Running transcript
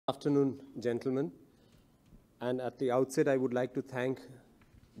Afternoon, gentlemen. And at the outset, I would like to thank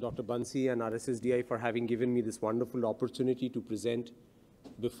Dr. Bansi and RSSDI for having given me this wonderful opportunity to present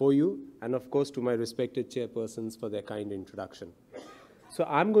before you, and of course to my respected chairpersons for their kind introduction. So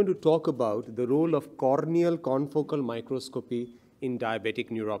I'm going to talk about the role of corneal confocal microscopy in diabetic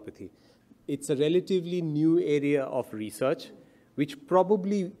neuropathy. It's a relatively new area of research, which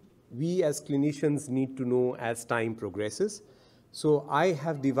probably we as clinicians need to know as time progresses. So I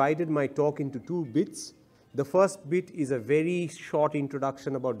have divided my talk into two bits. The first bit is a very short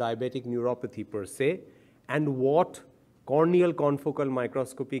introduction about diabetic neuropathy per se, and what corneal confocal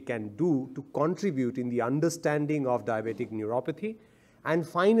microscopy can do to contribute in the understanding of diabetic neuropathy. And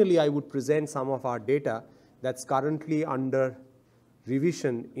finally, I would present some of our data that's currently under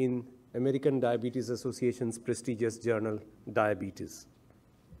revision in American Diabetes Association's prestigious journal, Diabetes.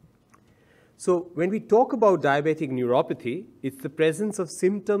 So when we talk about diabetic neuropathy, it's the presence of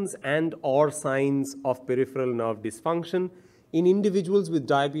symptoms and or signs of peripheral nerve dysfunction in individuals with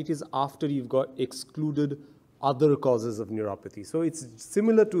diabetes after you've got excluded other causes of neuropathy. So it's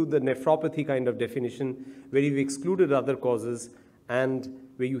similar to the nephropathy kind of definition, where you've excluded other causes and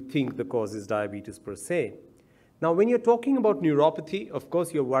where you think the cause is diabetes per se. Now, when you're talking about neuropathy, of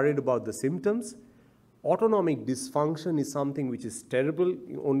course, you're worried about the symptoms. Autonomic dysfunction is something which is terrible.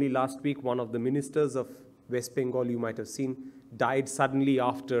 Only last week, one of the ministers of West Bengal, you might have seen, died suddenly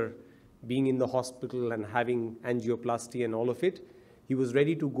after being in the hospital and having angioplasty and all of it. He was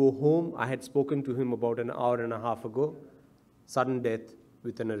ready to go home. I had spoken to him about an hour and a half ago. Sudden death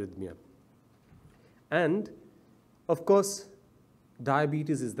with an arrhythmia. And, of course,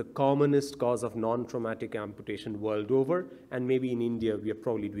 diabetes is the commonest cause of non-traumatic amputation world over, and maybe in India, we are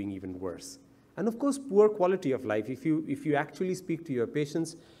probably doing even worse. And of course, poor quality of life. If you actually speak to your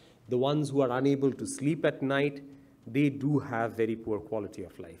patients, the ones who are unable to sleep at night, they do have very poor quality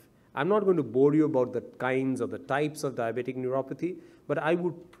of life. I'm not going to bore you about the kinds or the types of diabetic neuropathy, but I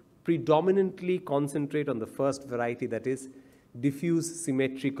would predominantly concentrate on the first variety, that is diffuse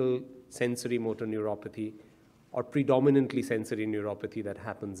symmetrical sensory motor neuropathy, or predominantly sensory neuropathy that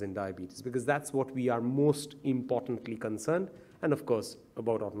happens in diabetes, because that's what we are most importantly concerned, and of course,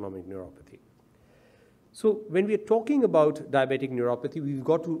 about autonomic neuropathy. So when we are talking about diabetic neuropathy, we've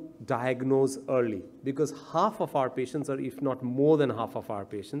got to diagnose early, because half of our patients, or if not more than half of our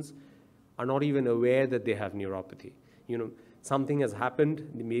patients, are not even aware that they have neuropathy. You know, something has happened,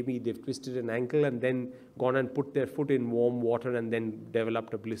 maybe they've twisted an ankle and then gone and put their foot in warm water and then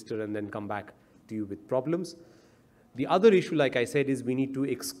developed a blister and then come back to you with problems. The other issue, like I said, is we need to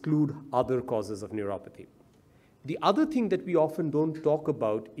exclude other causes of neuropathy. The other thing that we often don't talk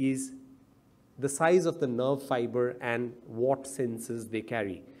about is the size of the nerve fiber and what senses they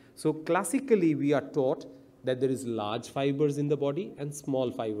carry. So classically, we are taught that there is large fibers in the body and small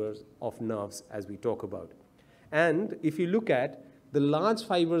fibers of nerves, as we talk about. And if you look at, the large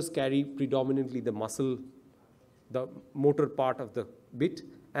fibers carry predominantly the muscle, the motor part of the bit,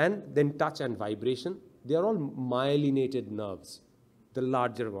 and then touch and vibration. They are all myelinated nerves, the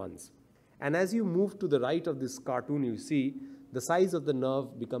larger ones. And as you move to the right of this cartoon, you see the size of the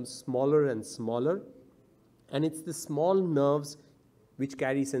nerve becomes smaller and smaller, and it's the small nerves which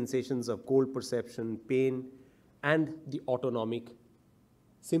carry sensations of cold perception, pain, and the autonomic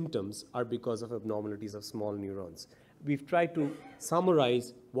symptoms are because of abnormalities of small neurons. We've tried to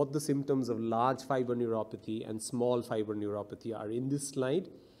summarize what the symptoms of large fiber neuropathy and small fiber neuropathy are in this slide.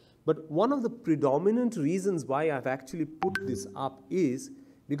 But one of the predominant reasons why I've actually put this up is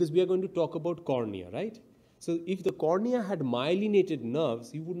because we are going to talk about cornea, right? So if the cornea had myelinated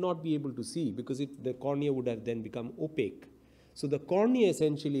nerves, you would not be able to see, because the cornea would have then become opaque. So the cornea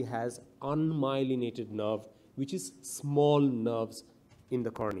essentially has unmyelinated nerve, which is small nerves in the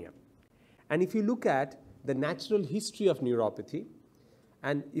cornea. And if you look at the natural history of neuropathy,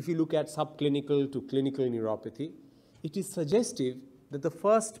 and if you look at subclinical to clinical neuropathy, it is suggestive that the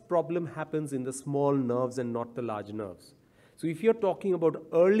first problem happens in the small nerves and not the large nerves. So if you're talking about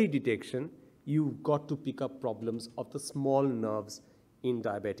early detection, you've got to pick up problems of the small nerves in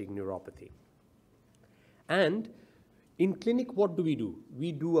diabetic neuropathy. And in clinic, what do?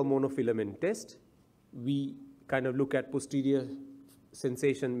 We do a monofilament test. We kind of look at posterior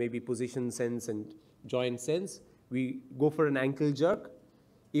sensation, maybe position sense and joint sense. We go for an ankle jerk.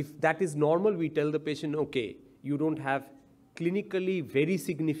 If that is normal, we tell the patient, okay, you don't have clinically very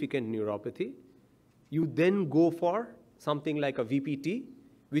significant neuropathy. You then go for something like a VPT,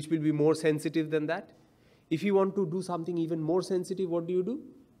 which will be more sensitive than that. If you want to do something even more sensitive, what do?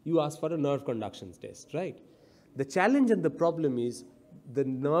 You ask for a nerve conduction test, right? The challenge and the problem is the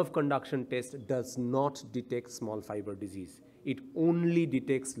nerve conduction test does not detect small fiber disease. It only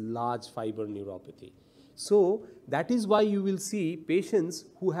detects large fiber neuropathy. So that is why you will see patients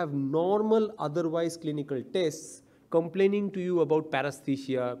who have normal otherwise clinical tests complaining to you about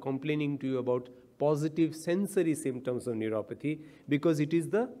paresthesia, complaining to you about positive sensory symptoms of neuropathy, because it is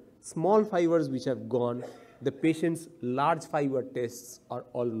the small fibers which have gone. The patient's large fiber tests are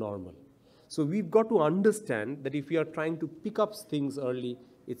all normal. So we've got to understand that if we are trying to pick up things early,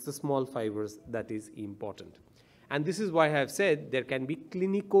 it's the small fibers that is important. And this is why I have said there can be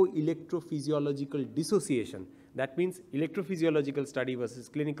clinico-electrophysiological dissociation. That means electrophysiological study versus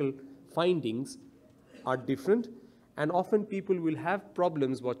clinical findings are different, and often people will have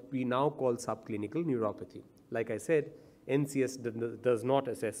problems what we now call subclinical neuropathy. Like I said, NCS does not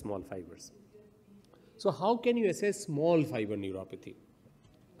assess small fibers. So how can you assess small fiber neuropathy?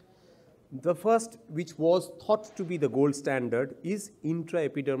 The first, which was thought to be the gold standard, is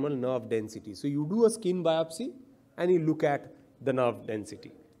intraepidermal nerve density. So you do a skin biopsy and you look at the nerve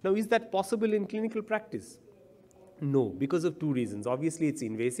density. Now, is that possible in clinical practice? No, because of two reasons. Obviously, it's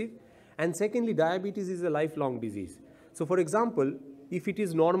invasive, and secondly, diabetes is a lifelong disease. So, for example, if it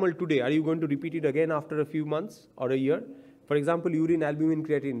is normal today, are you going to repeat it again after a few months or a year? For example, urine albumin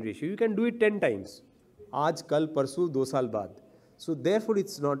creatinine ratio, you can do it 10 times. Aaj, kal, parsu, 2 saal baad. So, therefore,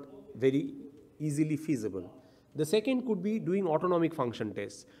 it's not very easily feasible. The second could be doing autonomic function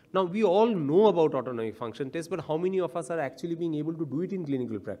tests. Now, we all know about autonomic function tests, but how many of us are actually being able to do it in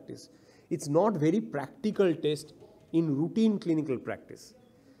clinical practice? It's not very practical test in routine clinical practice.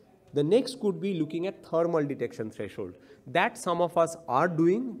 The next could be looking at thermal detection threshold. That some of us are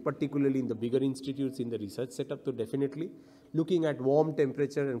doing, particularly in the bigger institutes in the research setup, so definitely looking at warm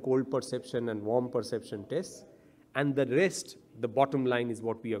temperature and cold perception and warm perception tests. And the rest, the bottom line is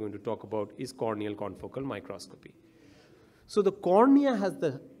what we are going to talk about, is corneal confocal microscopy. So the cornea has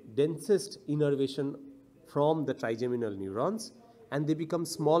the densest innervation from the trigeminal neurons, and they become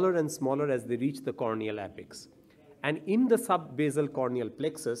smaller and smaller as they reach the corneal apex. And in the subbasal corneal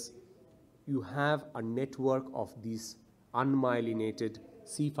plexus, you have a network of these unmyelinated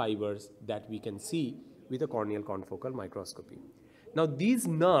C fibers that we can see with a corneal confocal microscopy. Now these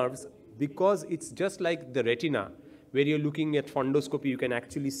nerves, because it's just like the retina, where you're looking at fundoscopy, you can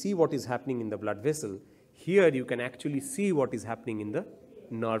actually see what is happening in the blood vessel. Here you can actually see what is happening in the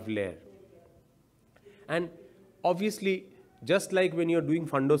nerve layer. And obviously, just like when you're doing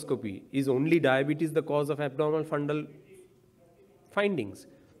fundoscopy, is only diabetes the cause of abnormal fundal findings?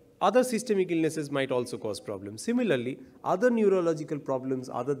 Other systemic illnesses might also cause problems. Similarly, other neurological problems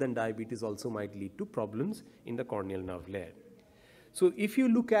other than diabetes also might lead to problems in the corneal nerve layer. So if you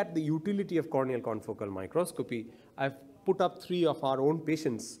look at the utility of corneal confocal microscopy, I've put up 3 of our own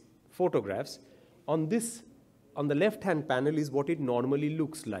patients' photographs. On the left-hand panel is what it normally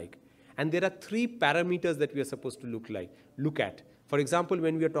looks like. And there are 3 parameters that we are supposed to look at. For example,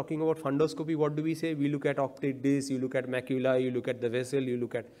 when we are talking about fundoscopy, what do we say? We look at optic disc, you look at macula, you look at the vessel, you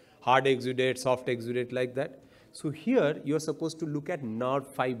look at hard exudate, soft exudate, like that. So here, you're supposed to look at nerve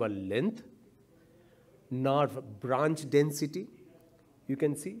fiber length, nerve branch density, you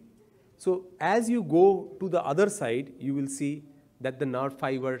can see. So as you go to the other side, you will see that the nerve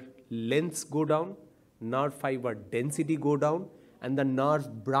fiber lengths go down, nerve fiber density go down, and the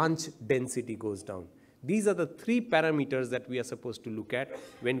nerve branch density goes down. These are the 3 parameters that we are supposed to look at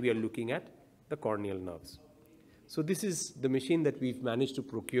when we are looking at the corneal nerves. So this is the machine that we've managed to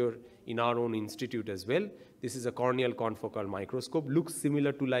procure in our own institute as well. This is a corneal confocal microscope. Looks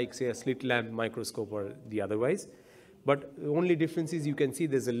similar to, like, say, a slit lamp microscope or the otherwise. But the only difference is you can see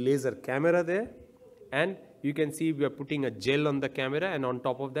there's a laser camera there, and you can see we are putting a gel on the camera, and on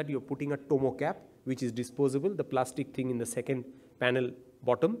top of that you're putting a tomocap, which is disposable, the plastic thing in the second panel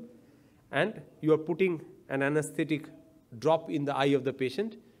bottom, and you are putting an anesthetic drop in the eye of the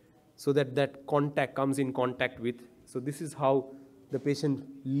patient so that that contact comes in contact with. So this is how the patient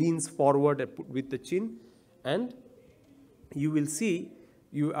leans forward with the chin, and you will see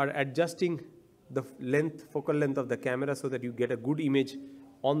you are adjusting the focal length of the camera so that you get a good image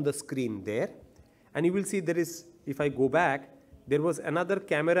on the screen there. And you will see there is, if I go back, there was another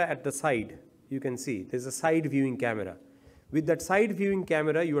camera at the side. You can see there's a side viewing camera. With that side viewing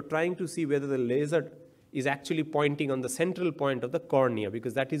camera, you are trying to see whether the laser is actually pointing on the central point of the cornea,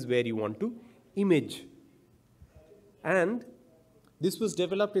 because that is where you want to image. And this was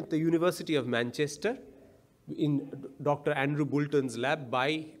developed at the University of Manchester in Dr. Andrew Boulton's lab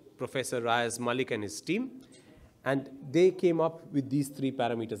by Professor Rayaz Malik and his team. And they came up with these 3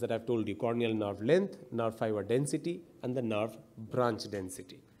 parameters that I've told you: corneal nerve length, nerve fiber density, and the nerve branch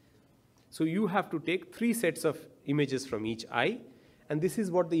density. So you have to take 3 sets of images from each eye, and this is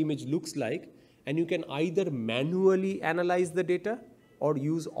what the image looks like. and you can either manually analyze the data or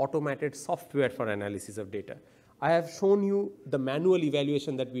use automated software for analysis of data. I have shown you the manual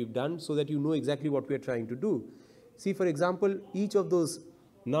evaluation that we've done so that you know exactly what we are trying to do. See, for example, each of those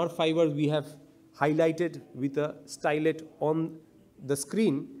nerve fibers we have highlighted with a stylet on the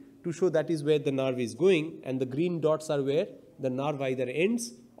screen to show that is where the nerve is going, and the green dots are where the nerve either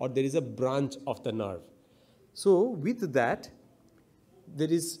ends or there is a branch of the nerve. So with that,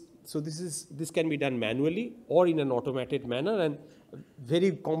 this can be done manually or in an automated manner, and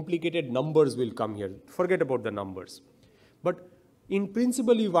very complicated numbers will come here. Forget about the numbers. But in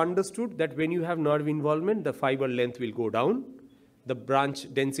principle, you've understood that when you have nerve involvement, the fiber length will go down, the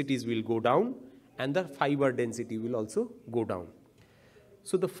branch densities will go down, and the fiber density will also go down.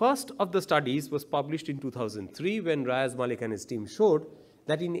 So the first of the studies was published in 2003 when Riaz Malik and his team showed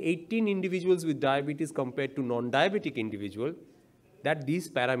that in 18 individuals with diabetes compared to non-diabetic individual, that these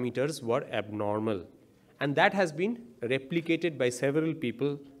parameters were abnormal. And that has been replicated by several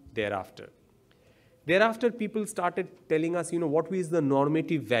people thereafter. Thereafter, people started telling us, what is the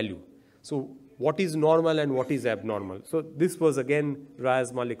normative value? So what is normal and what is abnormal? So this was again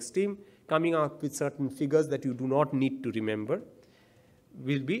Riaz Malik's team coming up with certain figures that you do not need to remember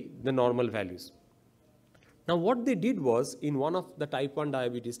will be the normal values. Now what they did was, in one of the type 1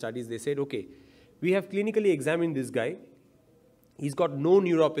 diabetes studies, they said, okay, we have clinically examined this guy. He's got no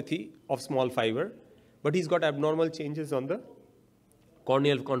neuropathy of small fiber, but he's got abnormal changes on the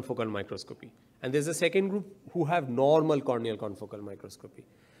corneal confocal microscopy. And there's a second group who have normal corneal confocal microscopy.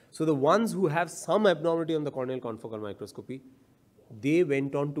 So the ones who have some abnormality on the corneal confocal microscopy, they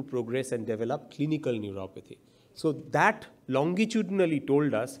went on to progress and develop clinical neuropathy. So that longitudinally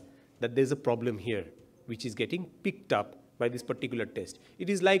told us that there's a problem here, which is getting picked up by this particular test. It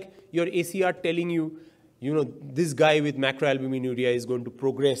is like your ACR telling you, this guy with macroalbuminuria is going to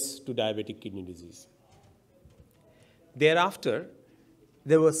progress to diabetic kidney disease. Thereafter,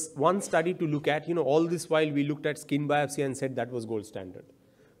 there was one study to look at, all this while we looked at skin biopsy and said that was gold standard.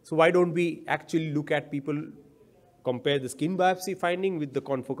 So why don't we actually look at people, compare the skin biopsy finding with the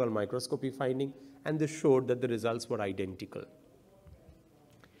confocal microscopy finding, and they showed that the results were identical.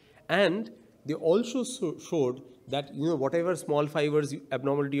 And they also showed that, whatever small fibers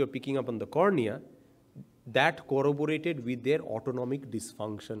abnormality you're picking up on the cornea, that corroborated with their autonomic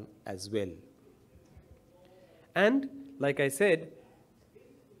dysfunction as well. And like I said,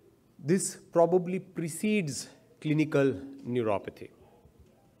 this probably precedes clinical neuropathy.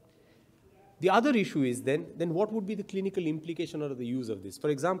 The other issue is then what would be the clinical implication of the use of this? For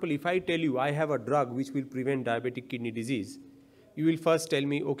example, if I tell you I have a drug which will prevent diabetic kidney disease, you will first tell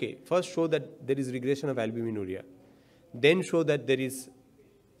me, okay, first show that there is regression of albuminuria, then show that there is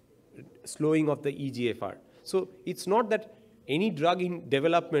slowing of the EGFR. So it's not that any drug in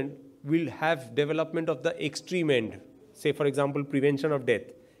development will have development of the extreme end, say for example, prevention of death.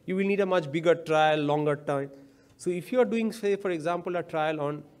 You will need a much bigger trial, longer time. So if you are doing, say for example, a trial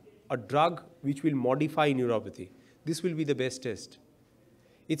on a drug which will modify neuropathy, this will be the best test.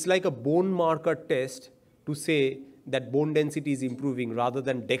 It's like a bone marker test to say that bone density is improving rather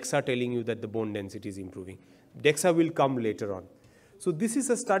than DEXA telling you that the bone density is improving. DEXA will come later on. So this is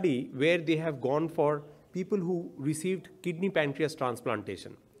a study where they have gone for people who received kidney pancreas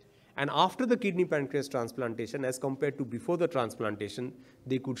transplantation. And after the kidney pancreas transplantation, as compared to before the transplantation,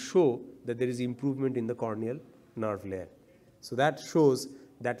 they could show that there is improvement in the corneal nerve layer. So that shows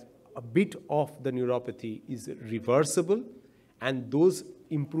that a bit of the neuropathy is reversible, and those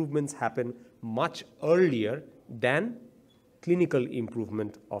improvements happen much earlier than clinical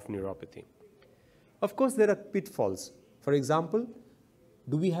improvement of neuropathy. Of course, there are pitfalls. For example,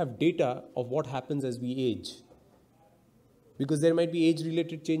 do we have data of what happens as we age? Because there might be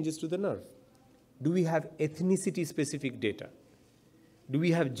age-related changes to the nerve. Do we have ethnicity-specific data? Do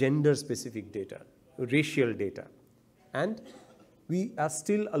we have gender-specific data, racial data? And we are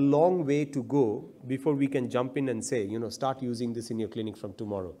still a long way to go before we can jump in and say, start using this in your clinic from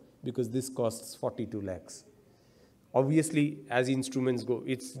tomorrow, because this costs 42 lakhs. Obviously, as instruments go,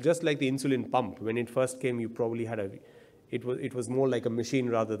 it's just like the insulin pump. When it first came, you probably had it was more like a machine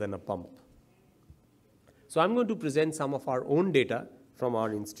rather than a pump. So I'm going to present some of our own data from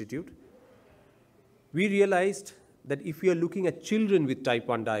our institute. We realized that if we are looking at children with type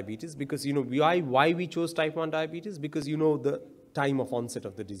 1 diabetes, because why we chose type 1 diabetes, because the time of onset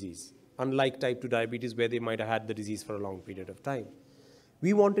of the disease, unlike type 2 diabetes where they might have had the disease for a long period of time.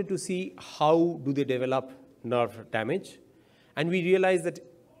 We wanted to see how do they develop nerve damage, and we realized that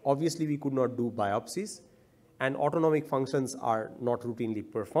obviously we could not do biopsies, and autonomic functions are not routinely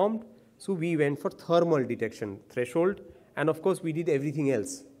performed. So we went for thermal detection threshold, and of course we did everything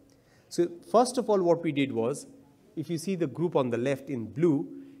else. So first of all, what we did was, if you see the group on the left in blue,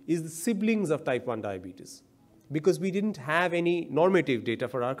 is the siblings of type 1 diabetes, because we didn't have any normative data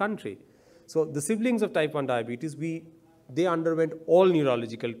for our country. So the siblings of type 1 diabetes, they underwent all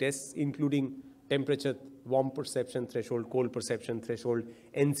neurological tests, including temperature, warm perception threshold, cold perception threshold,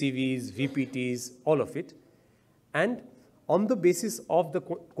 NCVs, VPTs, all of it. And on the basis of the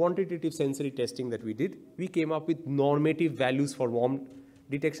quantitative sensory testing that we did, we came up with normative values for warm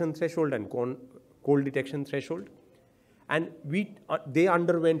detection threshold and cold detection threshold. And they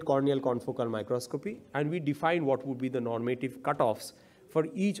underwent corneal confocal microscopy, and we defined what would be the normative cutoffs for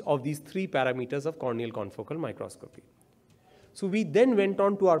each of these 3 parameters of corneal confocal microscopy. So we then went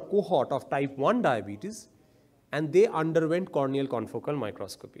on to our cohort of type 1 diabetes, and they underwent corneal confocal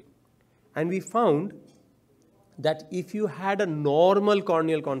microscopy. And we found that if you had a normal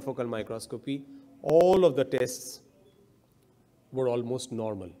corneal confocal microscopy, all of the tests were almost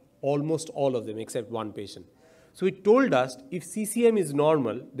normal, almost all of them except one patient. So it told us if CCM is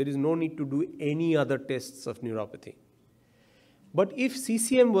normal, there is no need to do any other tests of neuropathy. But if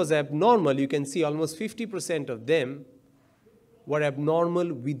CCM was abnormal, you can see almost 50% of them were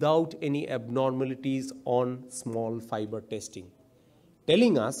abnormal without any abnormalities on small fiber testing,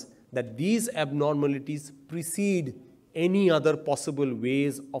 telling us that these abnormalities precede any other possible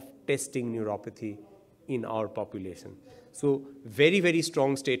ways of testing neuropathy in our population. So very, very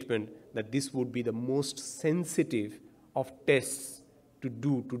strong statement that this would be the most sensitive of tests to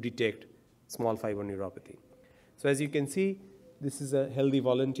do to detect small fiber neuropathy. So as you can see, this is a healthy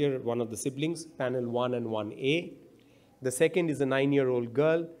volunteer, one of the siblings, panel 1 and 1A. The second is a 9-year-old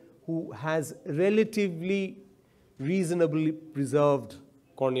girl who has relatively reasonably preserved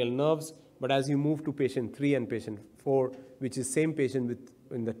corneal nerves, but as you move to patient 3 and patient 4, which is same patient with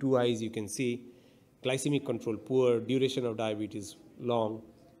in the 2 eyes, you can see glycemic control poor, duration of diabetes long,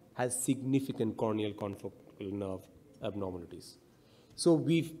 has significant corneal confocal nerve abnormalities. So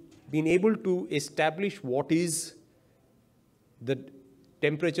we've been able to establish what is the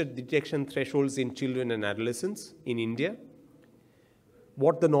temperature detection thresholds in children and adolescents in India,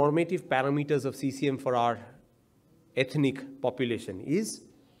 what the normative parameters of CCM for our ethnic population is,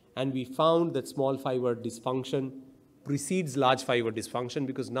 and we found that small fiber dysfunction precedes large fiber dysfunction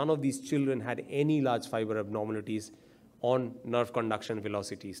because none of these children had any large fiber abnormalities on nerve conduction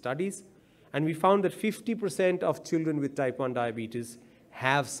velocity studies. And we found that 50% of children with type 1 diabetes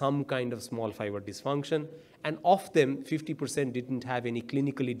have some kind of small fiber dysfunction, and of them, 50% didn't have any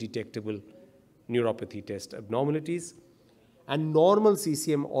clinically detectable neuropathy test abnormalities. And normal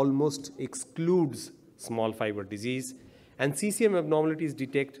CCM almost excludes small fiber disease, and CCM abnormalities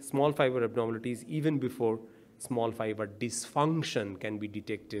detect small fiber abnormalities even before small fiber dysfunction can be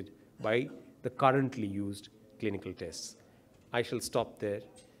detected by the currently used clinical tests. I shall stop there.